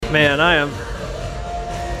Man, I am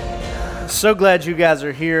so glad you guys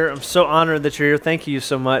are here. I'm so honored that you're here. Thank you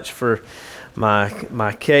so much for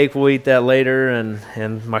my cake. We'll eat that later,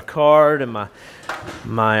 and my card and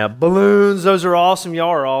my balloons. Those are awesome. Y'all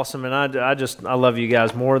are awesome, and I love you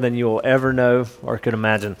guys more than you will ever know or could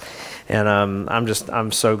imagine. And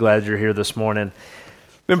I'm so glad you're here this morning.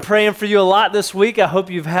 Been praying for you a lot this week. I hope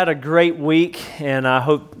you've had a great week, and I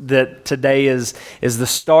hope that today is the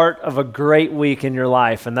start of a great week in your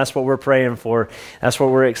life, and that's what we're praying for. That's what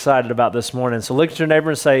we're excited about this morning. So look at your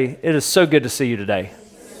neighbor and say, "It is so good to see you today."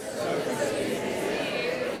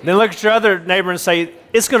 Then look at your other neighbor and say,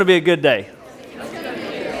 "It's going to be a good day."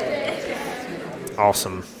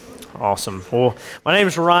 Awesome. Well, my name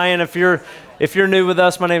is Ryan. If you're new with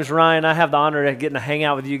us, my name is Ryan. I have the honor of getting to hang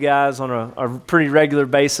out with you guys on a pretty regular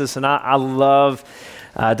basis, and I love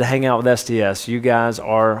to hang out with STS. You guys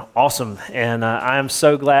are awesome, and I am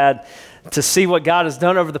so glad to see what God has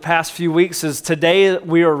done over the past few weeks. Is today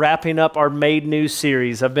we are wrapping up our Made New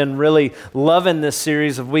series. I've been really loving this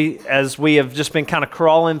series as we have just been kind of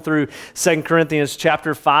crawling through 2 Corinthians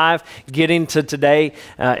chapter 5, getting to today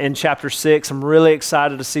in chapter 6. I'm really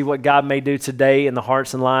excited to see what God may do today in the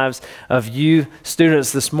hearts and lives of you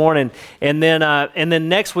students this morning. And then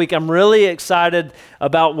next week, I'm really excited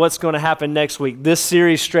about what's going to happen next week. This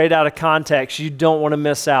series, straight out of context, you don't want to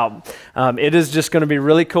miss out. It is just going to be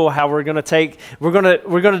really cool how we're going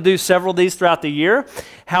to do several of these throughout the year,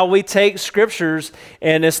 how we take scriptures,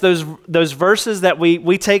 and it's those verses that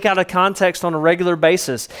we take out of context on a regular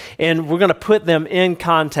basis, and we're going to put them in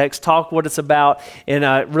context, talk what it's about,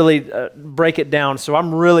 and really break it down. So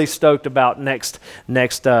I'm really stoked about next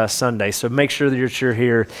Sunday. So make sure that you're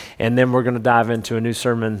here, and then we're going to dive into a new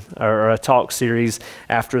sermon or a talk series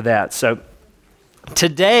after that. So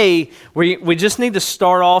today, we just need to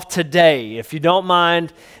start off today, if you don't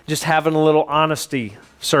mind, just having a little honesty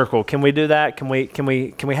circle. Can we do that? Can we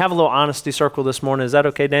have a little honesty circle this morning? Is that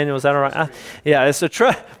okay, Daniel? Is that all right? Yeah, it's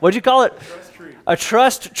what'd you call it? Trust tree. A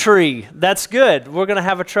trust tree. That's good. We're going to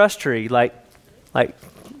have a trust tree, like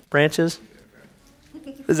branches.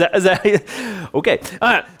 Is that okay?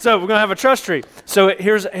 All right. So we're going to have a trust tree. So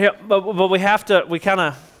but we kind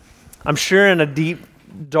of, I'm sure in a deep,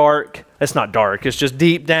 dark, it's not dark, it's just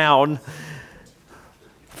deep down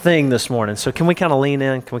thing this morning. So can we kind of lean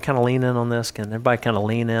in? Can we kind of lean in on this? Can everybody kind of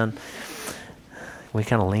lean in? Can we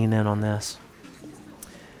kind of lean in on this?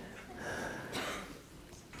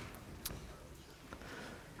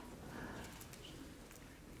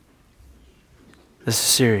 This is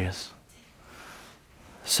serious.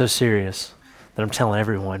 So serious that I'm telling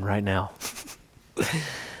everyone right now.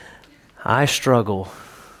 I struggle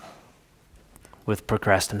with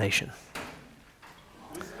procrastination.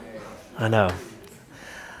 I know.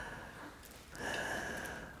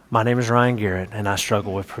 My name is Ryan Garrett, and I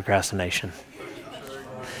struggle with procrastination.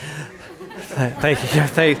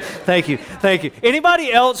 Thank you.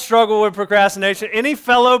 Anybody else struggle with procrastination? Any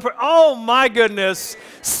fellow? Oh my goodness,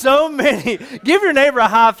 so many. Give your neighbor a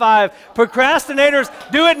high five. Procrastinators,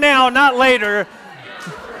 do it now, not later.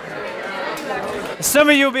 Some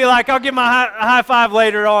of you will be like, I'll give my high five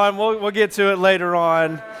later on. We'll get to it later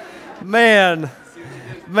on. Man.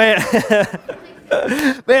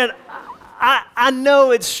 I know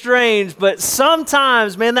it's strange, but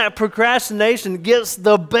sometimes, man, that procrastination gets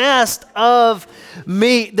the best of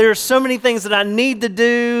me. There's so many things that I need to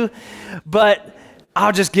do, but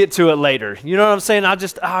I'll just get to it later. You know what I'm saying?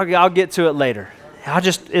 I'll get to it later.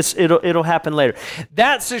 It'll happen later.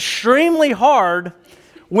 That's extremely hard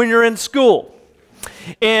when you're in school.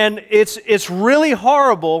 And it's really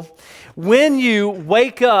horrible when you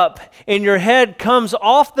wake up and your head comes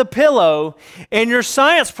off the pillow and your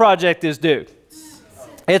science project is due.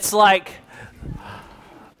 It's like,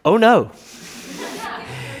 oh no,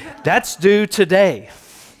 that's due today.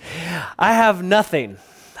 I have nothing.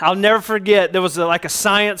 I'll never forget, there was like a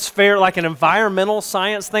science fair, like an environmental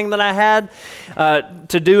science thing that I had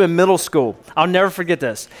to do in middle school. I'll never forget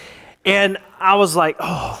this. And I was like,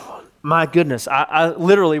 oh, my goodness, I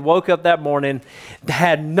literally woke up that morning,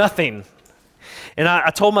 had nothing. And I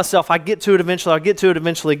told myself, I'll get to it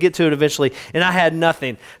eventually, and I had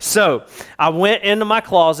nothing. So I went into my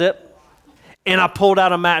closet, and I pulled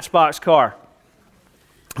out a Matchbox car.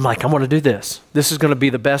 I'm like, I want to do this. This is going to be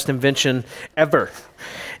the best invention ever.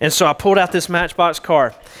 And so I pulled out this Matchbox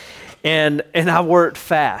car, and I worked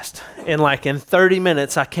fast. And like in 30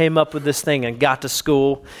 minutes, I came up with this thing and got to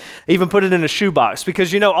school. Even put it in a shoebox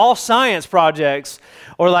because, all science projects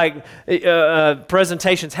or like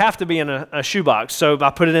presentations have to be in a shoebox. So I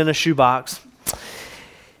put it in a shoebox.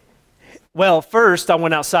 Well, first I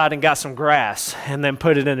went outside and got some grass and then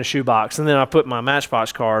put it in a shoebox. And then I put my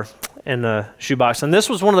Matchbox car in the shoebox. And this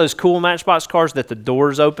was one of those cool Matchbox cars that the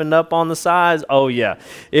doors opened up on the sides. Oh, yeah.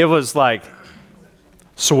 It was like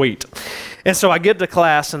sweet. And so I get to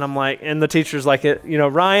class and I'm like, and the teacher's like,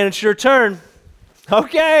 Ryan, it's your turn.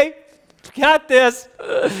 Okay, got this.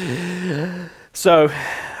 So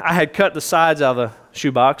I had cut the sides out of the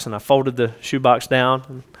shoebox and I folded the shoebox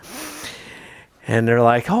down. And they're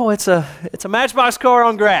like, oh, it's a Matchbox car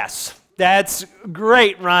on grass. That's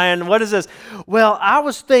great, Ryan. What is this? Well, I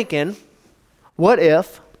was thinking, what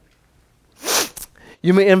if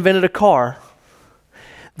you invented a car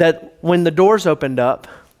that when the doors opened up,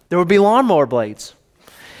 there would be lawnmower blades.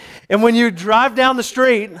 And when you drive down the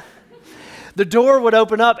street, the door would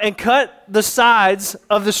open up and cut the sides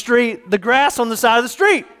of the street, the grass on the side of the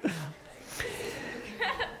street.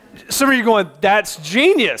 Some of you are going, that's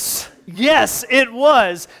genius. Yes, it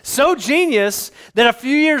was so genius that a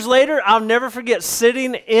few years later, I'll never forget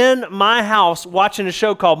sitting in my house watching a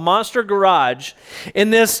show called Monster Garage,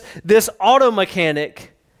 and this auto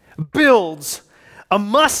mechanic builds a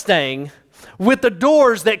Mustang with the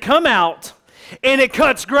doors that come out and it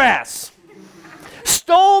cuts grass.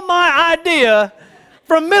 Stole my idea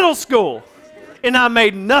from middle school, and I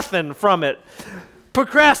made nothing from it.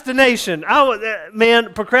 Procrastination.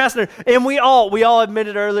 Procrastination. And we all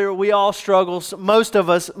admitted earlier, we all struggle. There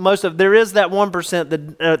is that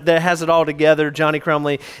 1% that has it all together, Johnny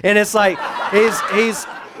Crumley. And it's like, it's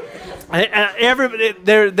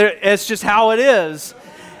just how it is.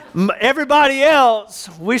 Everybody else,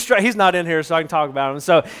 he's not in here so I can talk about him.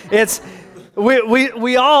 So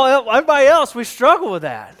everybody else, we struggle with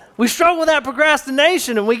that. We struggle with that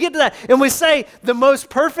procrastination, and we get to that, and we say the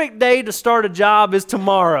most perfect day to start a job is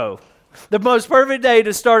tomorrow. The most perfect day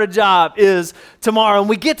to start a job is tomorrow. And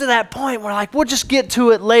we get to that point, we're like, we'll just get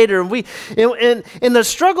to it later. And the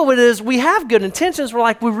struggle with it is we have good intentions. We're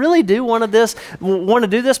like, we really do want to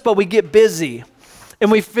do this, but we get busy.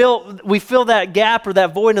 And we fill that gap or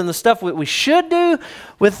that void in the stuff we should do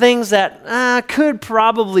with things that could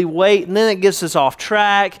probably wait, and then it gets us off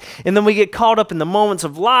track, and then we get caught up in the moments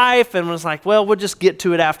of life, and it's like, well, we'll just get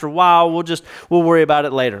to it after a while. We'll worry about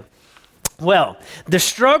it later. Well, the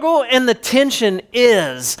struggle and the tension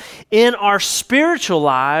is in our spiritual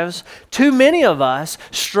lives. Too many of us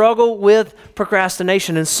struggle with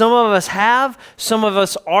procrastination, and some of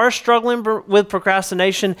us are struggling with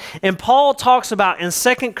procrastination. And Paul talks about in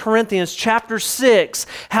 2 Corinthians chapter 6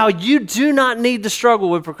 how you do not need to struggle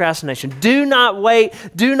with procrastination. Do not wait,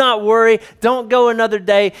 do not worry, don't go another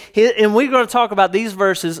day. And we're going to talk about these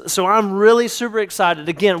verses, so I'm really super excited.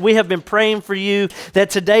 Again, we have been praying for you that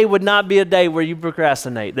today would not be a day where you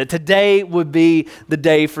procrastinate, that today would be the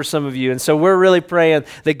day for some of you. And so we're really praying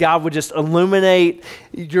that God would just illuminate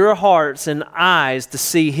your hearts and eyes to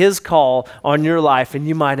see His call on your life, and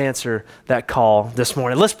you might answer that call this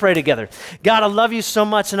morning. Let's pray together. God, I love you so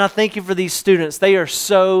much, and I thank you for these students. They are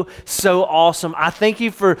so, so awesome. I thank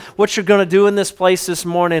you for what you're going to do in this place this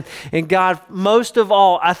morning. And God, most of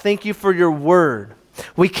all, I thank you for your word.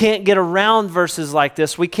 We can't get around verses like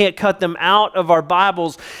this. We can't cut them out of our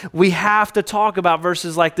Bibles. We have to talk about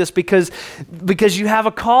verses like this because you have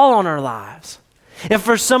a call on our lives. And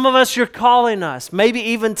for some of us, you're calling us, maybe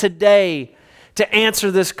even today, to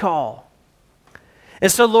answer this call.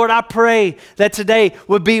 And so, Lord, I pray that today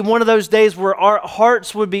would be one of those days where our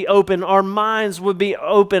hearts would be open, our minds would be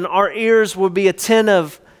open, our ears would be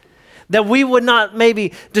attentive, that we would not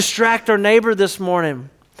maybe distract our neighbor this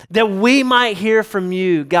morning, that we might hear from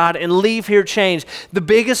you, God, and leave here changed. The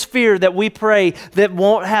biggest fear that we pray that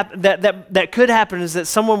won't happen, that could happen, is that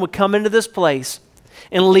someone would come into this place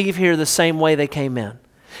and leave here the same way they came in.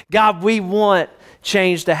 God, we want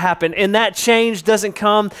change to happen. And that change doesn't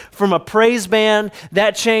come from a praise band.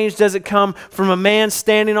 That change doesn't come from a man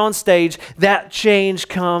standing on stage. That change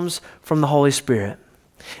comes from the Holy Spirit.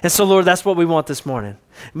 And so, Lord, that's what we want this morning.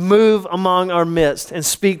 Move among our midst and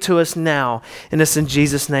speak to us now. And it's in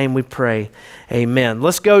Jesus' name we pray. Amen.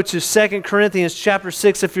 Let's go to 2 Corinthians chapter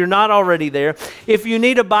 6 if you're not already there. If you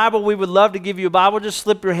need a Bible, we would love to give you a Bible. Just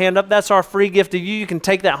slip your hand up. That's our free gift to you. You can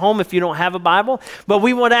take that home if you don't have a Bible. But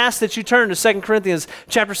we want to ask that you turn to 2 Corinthians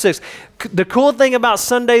chapter 6. The cool thing about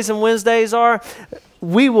Sundays and Wednesdays are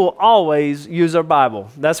we will always use our Bible.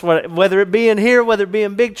 That's what, whether it be in here, whether it be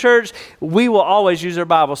in big church, we will always use our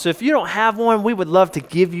Bible. So if you don't have one, we would love to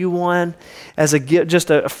give you one as a gift, just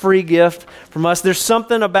a free gift from us. There's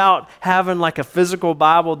something about having like a physical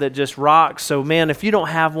Bible that just rocks. So man, if you don't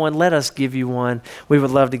have one, let us give you one. We would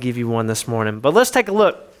love to give you one this morning. But let's take a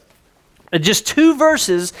look Just 2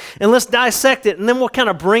 verses, and let's dissect it, and then we'll kind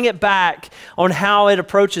of bring it back on how it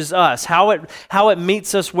approaches us, how it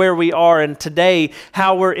meets us where we are, and today,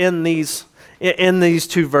 how we're in these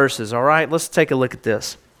 2 verses, all right? Let's take a look at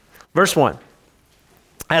this. Verse 1.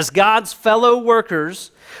 As God's fellow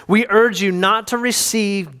workers, we urge you not to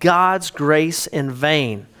receive God's grace in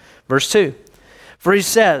vain. Verse 2. For he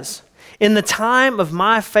says, in the time of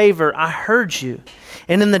my favor I heard you,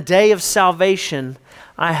 and in the day of salvation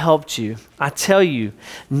I helped you. I tell you,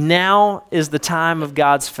 now is the time of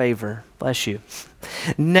God's favor. Bless you.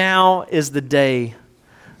 Now is the day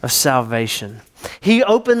of salvation. He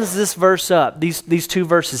opens this verse up, these 2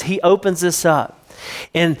 verses. He opens this up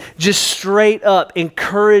and just straight up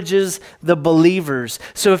encourages the believers.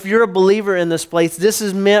 So if you're a believer in this place, this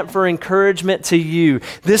is meant for encouragement to you.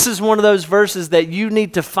 This is one of those verses that you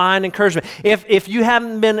need to find encouragement. If you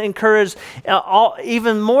haven't been encouraged,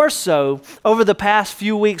 even more so over the past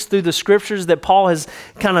few weeks through the scriptures that Paul has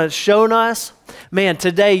kind of shown us, man,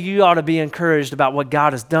 today you ought to be encouraged about what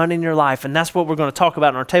God has done in your life. And that's what we're going to talk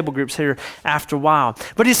about in our table groups here after a while.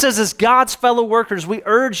 But he says, as God's fellow workers, we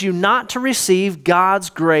urge you not to receive God's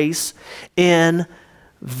grace in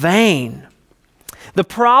vain. The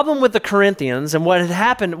problem with the Corinthians and what had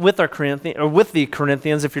happened with the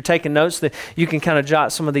Corinthians, if you're taking notes, you can kind of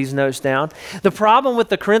jot some of these notes down. The problem with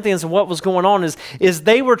the Corinthians and what was going on is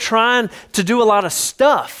they were trying to do a lot of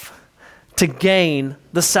stuff to gain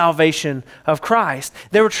the salvation of Christ.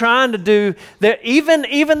 They were trying to do that,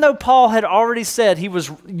 even though Paul had already said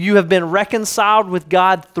you have been reconciled with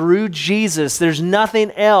God through Jesus. There's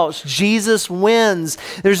nothing else. Jesus wins.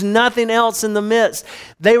 There's nothing else in the midst.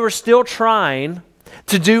 They were still trying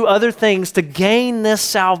to do other things to gain this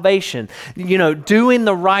salvation, doing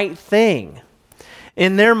the right thing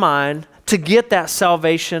in their mind to get that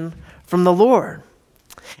salvation from the Lord.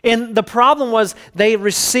 And the problem was they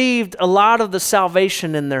received a lot of the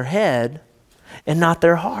salvation in their head and not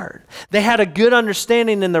their heart. They had a good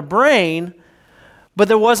understanding in their brain, but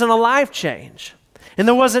there wasn't a life change. And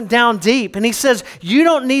there wasn't down deep. And he says, you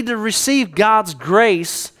don't need to receive God's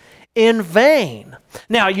grace in vain.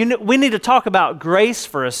 Now, we need to talk about grace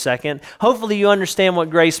for a second. Hopefully you understand what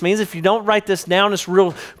grace means. If you don't write this down, it's a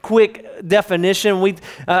real quick definition.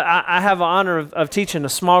 I have the honor of teaching a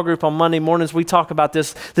small group on Monday mornings. We talk about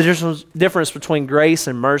this, the difference between grace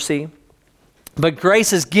and mercy. But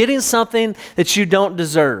grace is getting something that you don't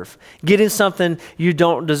deserve. Getting something you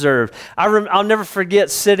don't deserve. I'll never forget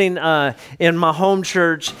sitting in my home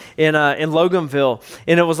church in Loganville,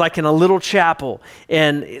 and it was like in a little chapel,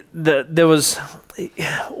 and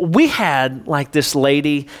we had like this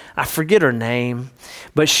lady, I forget her name,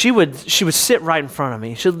 but she would sit right in front of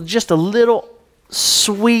me. She was just a little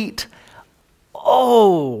sweet,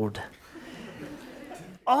 old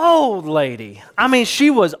lady. I mean, she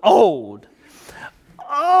was old,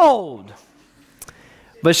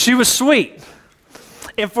 but she was sweet.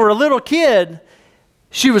 And for a little kid,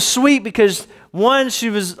 she was sweet because, one, she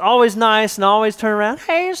was always nice and always turn around,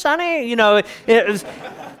 hey, Sonny,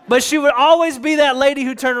 but she would always be that lady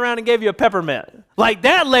who turned around and gave you a peppermint. Like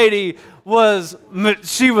that lady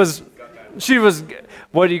she was,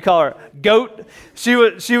 what do you call her? Goat? She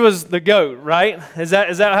was the goat, right? Is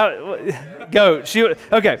that how, goat.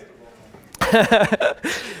 Okay.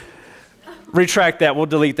 Retract that. We'll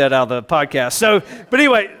delete that out of the podcast. But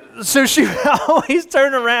anyway, so she would always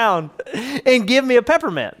turn around and give me a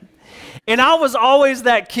peppermint. And I was always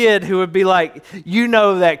that kid who would be like,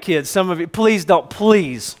 that kid. Some of you, please,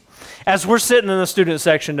 as we're sitting in the student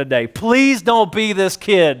section today, please don't be this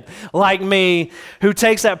kid like me who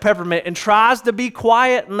takes that peppermint and tries to be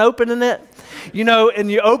quiet and opening it,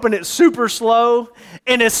 and you open it super slow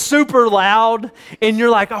and it's super loud and you're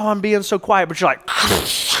like, oh, I'm being so quiet, but you're like,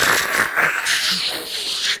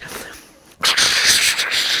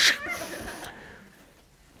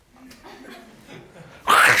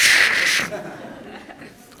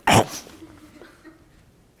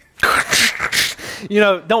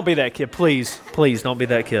 don't be that kid. Please don't be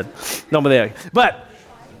that kid. Don't be that kid. But,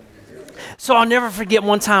 so I'll never forget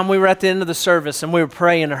one time we were at the end of the service and we were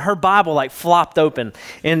praying and her Bible like flopped open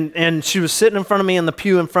and she was sitting in front of me in the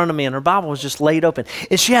pew in front of me and her Bible was just laid open.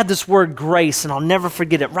 And she had this word grace, and I'll never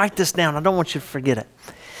forget it. Write this down. I don't want you to forget it.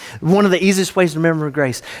 One of the easiest ways to remember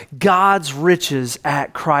grace, God's riches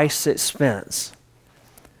at Christ's expense.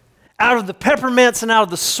 Out of the peppermints and out of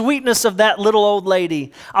the sweetness of that little old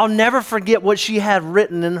lady, I'll never forget what she had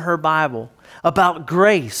written in her Bible about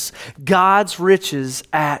grace, God's riches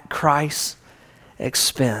at Christ's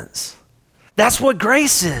expense. That's what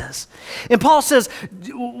grace is. And Paul says,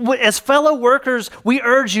 as fellow workers, we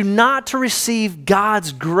urge you not to receive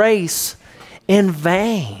God's grace in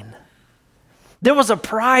vain. There was a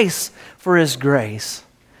price for his grace,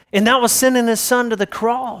 and that was sending his son to the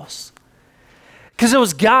cross. Because it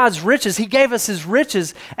was God's riches. He gave us his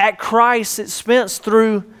riches at Christ's expense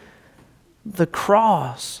through the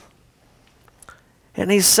cross.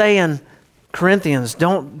 And he's saying, Corinthians,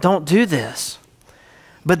 don't do this.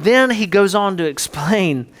 But then he goes on to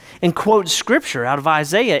explain and quote scripture out of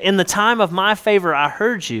Isaiah. In the time of my favor, I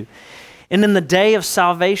heard you. And in the day of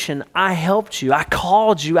salvation, I helped you. I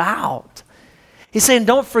called you out. He's saying,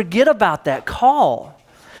 don't forget about that call.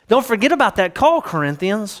 Don't forget about that call,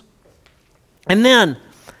 Corinthians. And then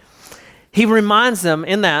he reminds them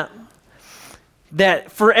in that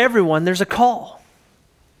for everyone, there's a call.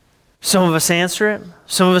 Some of us answer it.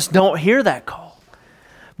 Some of us don't hear that call.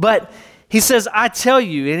 But he says, I tell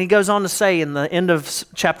you, and he goes on to say in the end of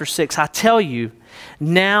chapter 6, I tell you,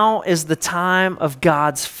 now is the time of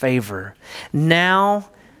God's favor. Now,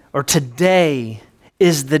 or today,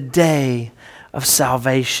 is the day of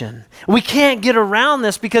salvation. We can't get around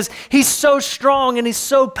this because he's so strong and he's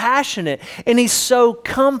so passionate and he's so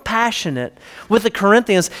compassionate with the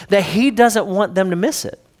Corinthians that he doesn't want them to miss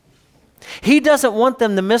it. He doesn't want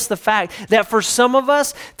them to miss the fact that for some of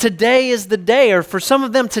us, today is the day, or for some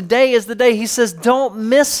of them, today is the day. He says, don't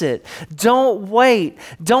miss it. Don't wait.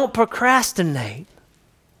 Don't procrastinate.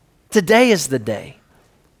 Today is the day.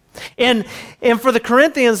 And for the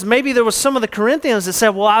Corinthians, maybe there was some of the Corinthians that said,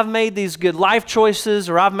 well, I've made these good life choices,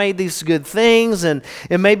 or I've made these good things, and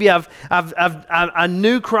maybe I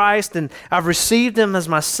knew Christ and I've received him as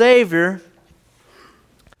my Savior.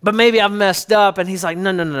 But maybe I've messed up, and he's like,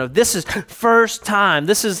 no. This is first time.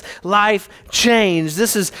 This is life change.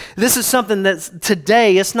 This is something that's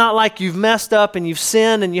today. It's not like you've messed up and you've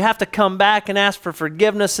sinned and you have to come back and ask for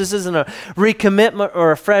forgiveness. This isn't a recommitment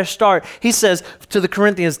or a fresh start. He says to the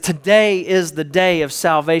Corinthians, today is the day of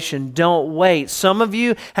salvation. Don't wait. Some of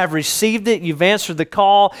you have received it. You've answered the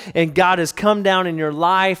call, and God has come down in your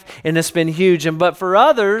life, and it's been huge. But for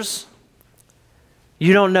others,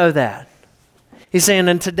 you don't know that. He's saying,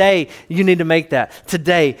 and today you need to make that.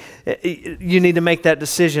 Today you need to make that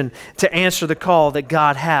decision to answer the call that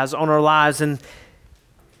God has on our lives. And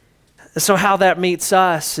so how that meets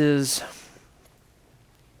us is,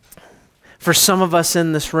 for some of us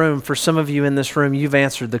in this room, for some of you in this room, you've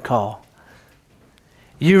answered the call.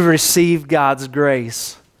 You've received God's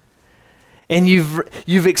grace. And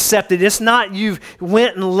you've accepted. It's not you've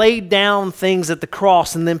went and laid down things at the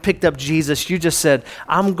cross and then picked up Jesus. You just said,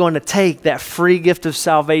 I'm going to take that free gift of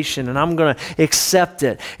salvation and I'm going to accept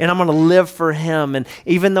it. And I'm going to live for him. And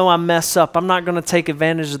even though I mess up, I'm not going to take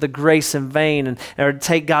advantage of the grace in vain or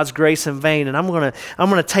take God's grace in vain. And I'm going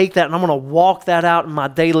to take that and I'm going to walk that out in my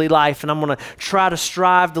daily life. And I'm going to try to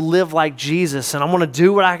strive to live like Jesus. And I'm going to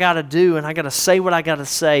do what I got to do. And I got to say what I got to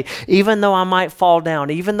say. Even though I might fall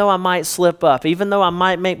down, even though I might slip up, even though I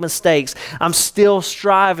might make mistakes, I'm still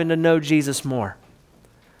striving to know Jesus more.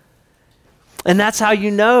 And that's how you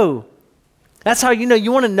know. That's how you know.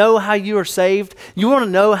 You want to know how you are saved? You want to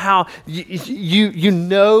know how you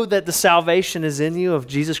know that the salvation is in you of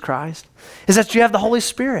Jesus Christ? Is that you have the Holy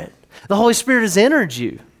Spirit. The Holy Spirit has entered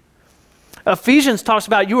you. Ephesians talks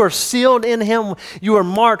about you are sealed in him. You are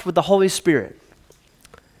marked with the Holy Spirit.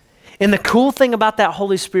 And the cool thing about that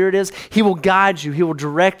Holy Spirit is he will guide you. He will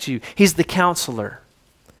direct you. He's the counselor.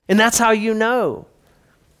 And that's how you know.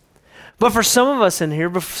 But for some of us in here,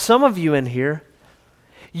 but for some of you in here,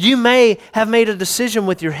 you may have made a decision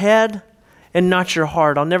with your head and not your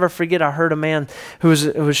heart. I'll never forget, I heard a man who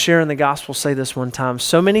was sharing the gospel say this one time.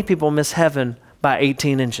 So many people miss heaven by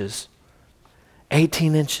 18 inches.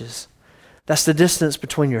 18 inches. That's the distance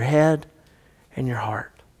between your head and your heart.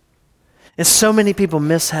 And so many people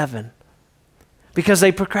miss heaven because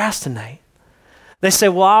they procrastinate. They say,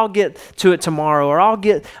 well, I'll get to it tomorrow, or I'll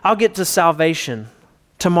get to salvation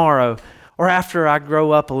tomorrow, or after I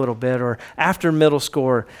grow up a little bit, or after middle school,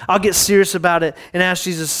 or I'll get serious about it and ask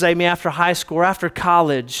Jesus to save me after high school, or after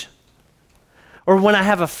college, or when I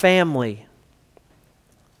have a family.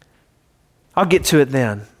 I'll get to it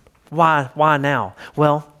then. Why now?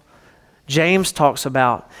 Well, James talks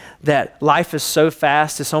about that life is so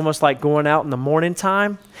fast, it's almost like going out in the morning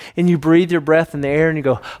time and you breathe your breath in the air and you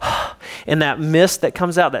go, and that mist that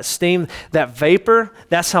comes out, that steam, that vapor,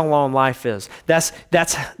 that's how long life is. That's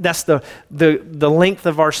the length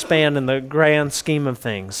of our span in the grand scheme of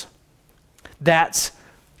things. That's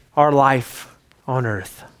our life on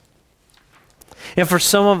earth. And for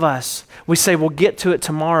some of us, we say we'll get to it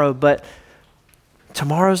tomorrow, but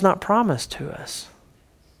tomorrow's not promised to us.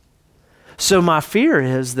 So my fear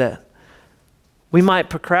is that we might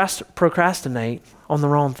procrastinate on the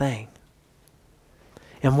wrong thing.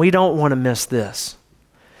 And we don't want to miss this.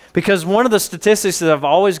 Because one of the statistics that I've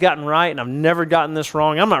always gotten right, and I've never gotten this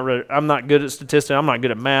wrong, I'm not good at statistics, I'm not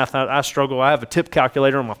good at math, I struggle. I have a tip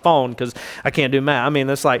calculator on my phone because I can't do math. I mean,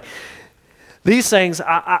 it's like, these things,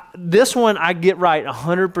 this one I get right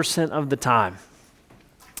 100% of the time.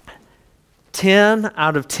 10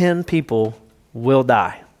 out of 10 people will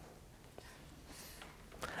die.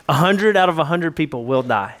 100 out of 100 people will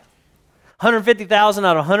die. 150,000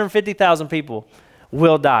 out of 150,000 people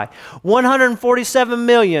will die. 147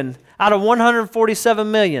 million out of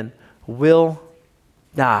 147 million will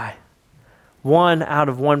die. 1 out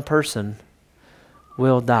of 1 person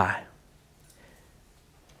will die.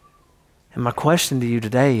 And my question to you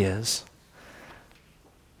today is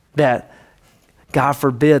that, God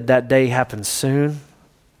forbid that day happens soon,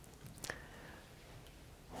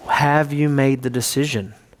 have you made the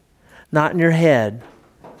decision? Not in your head.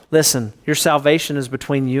 Listen, your salvation is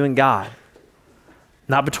between you and God.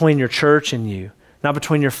 Not between your church and you. Not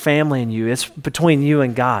between your family and you. It's between you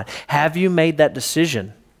and God. Have you made that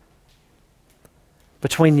decision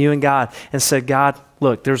between you and God and said, God,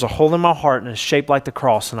 look, there's a hole in my heart and it's shaped like the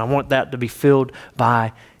cross, and I want that to be filled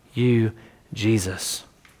by you, Jesus.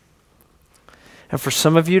 And for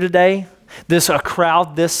some of you today, a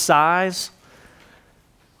crowd this size,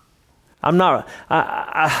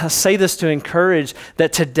 I say this to encourage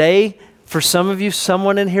that today, for some of you,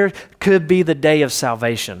 someone in here could be the day of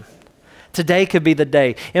salvation. Today could be the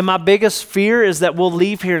day. And my biggest fear is that we'll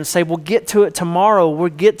leave here and say, we'll get to it tomorrow. We'll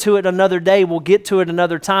get to it another day. We'll get to it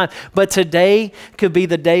another time. But today could be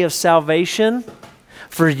the day of salvation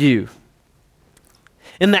for you.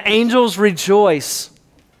 And the angels rejoice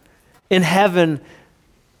in heaven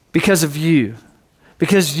because of you.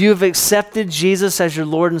 Because you've accepted Jesus as your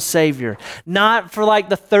Lord and Savior. Not for like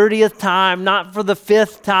the 30th time, not for the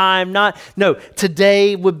 5th time, no,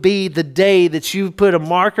 today would be the day that you put a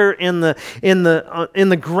marker in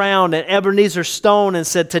the ground at Ebenezer Stone and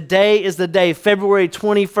said, today is the day, February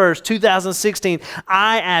 21st, 2016,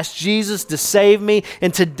 I asked Jesus to save me,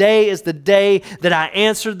 and today is the day that I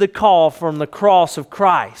answered the call from the cross of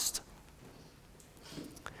Christ.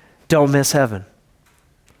 Don't miss heaven.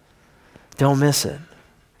 Don't miss it.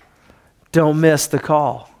 Don't miss the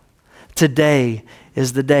call. Today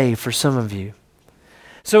is the day for some of you.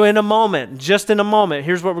 So in a moment, just in a moment,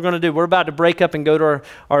 here's what we're going to do. We're about to break up and go to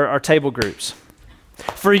our table groups.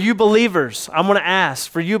 For you believers, I'm going to ask,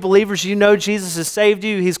 for you believers, you know Jesus has saved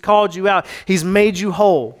you. He's called you out. He's made you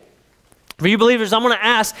whole. For you believers, I'm going to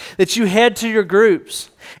ask that you head to your groups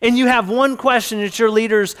and you have one question that your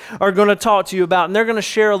leaders are going to talk to you about, and they're going to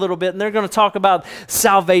share a little bit, and they're going to talk about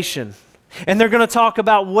salvation. And they're going to talk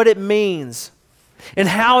about what it means and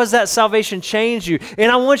how has that salvation changed you. And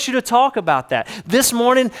I want you to talk about that. This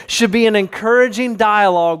morning should be an encouraging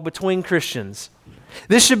dialogue between Christians.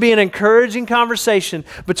 This should be an encouraging conversation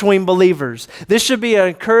between believers. This should be an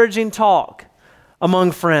encouraging talk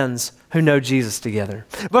among friends who know Jesus together.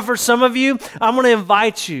 But for some of you, I'm going to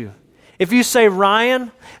invite you. If you say,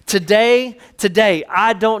 Ryan, today,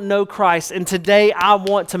 I don't know Christ, and today I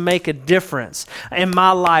want to make a difference in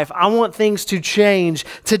my life. I want things to change.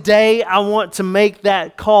 Today, I want to make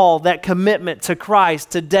that call, that commitment to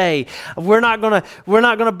Christ today. We're not going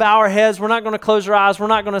to bow our heads. We're not going to close our eyes. We're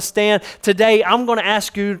not going to stand. Today, I'm going to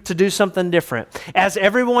ask you to do something different. As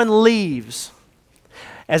everyone leaves,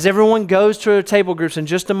 as everyone goes to their table groups in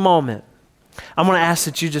just a moment, I'm going to ask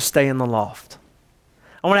that you just stay in the loft.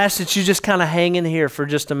 I want to ask that you just kind of hang in here for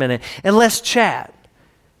just a minute and let's chat.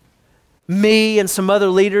 Me and some other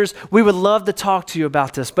leaders, we would love to talk to you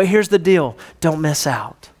about this, but here's the deal. Don't miss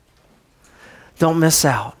out. Don't miss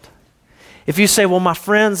out. If you say, well, my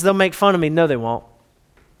friends, they'll make fun of me. No, they won't.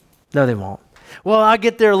 No, they won't. Well, I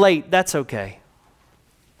get there late. That's okay.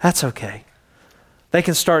 That's okay. They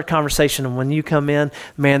can start a conversation, and when you come in,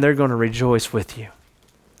 man, they're going to rejoice with you.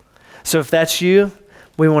 So if that's you,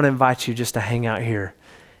 we want to invite you just to hang out here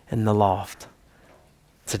in the loft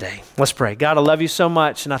today. Let's pray. God, I love you so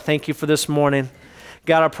much, and I thank you for this morning.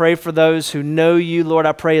 God, I pray for those who know you. Lord,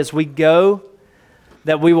 I pray as we go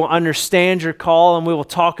that we will understand your call and we will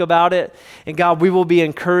talk about it. And God, we will be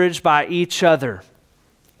encouraged by each other.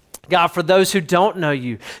 God, for those who don't know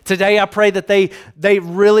you, today I pray that they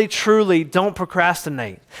really, truly don't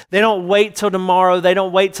procrastinate. They don't wait till tomorrow. They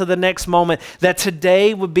don't wait till the next moment. That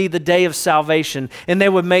today would be the day of salvation and they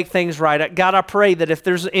would make things right. God, I pray that if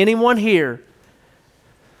there's anyone here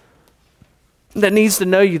that needs to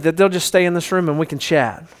know you, that they'll just stay in this room and we can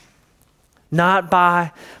chat. Not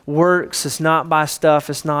by works, it's not by stuff,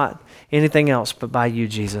 it's not anything else, but by you,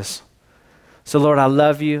 Jesus. So Lord, I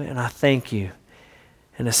love you and I thank you.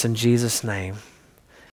 And it's in Jesus' name.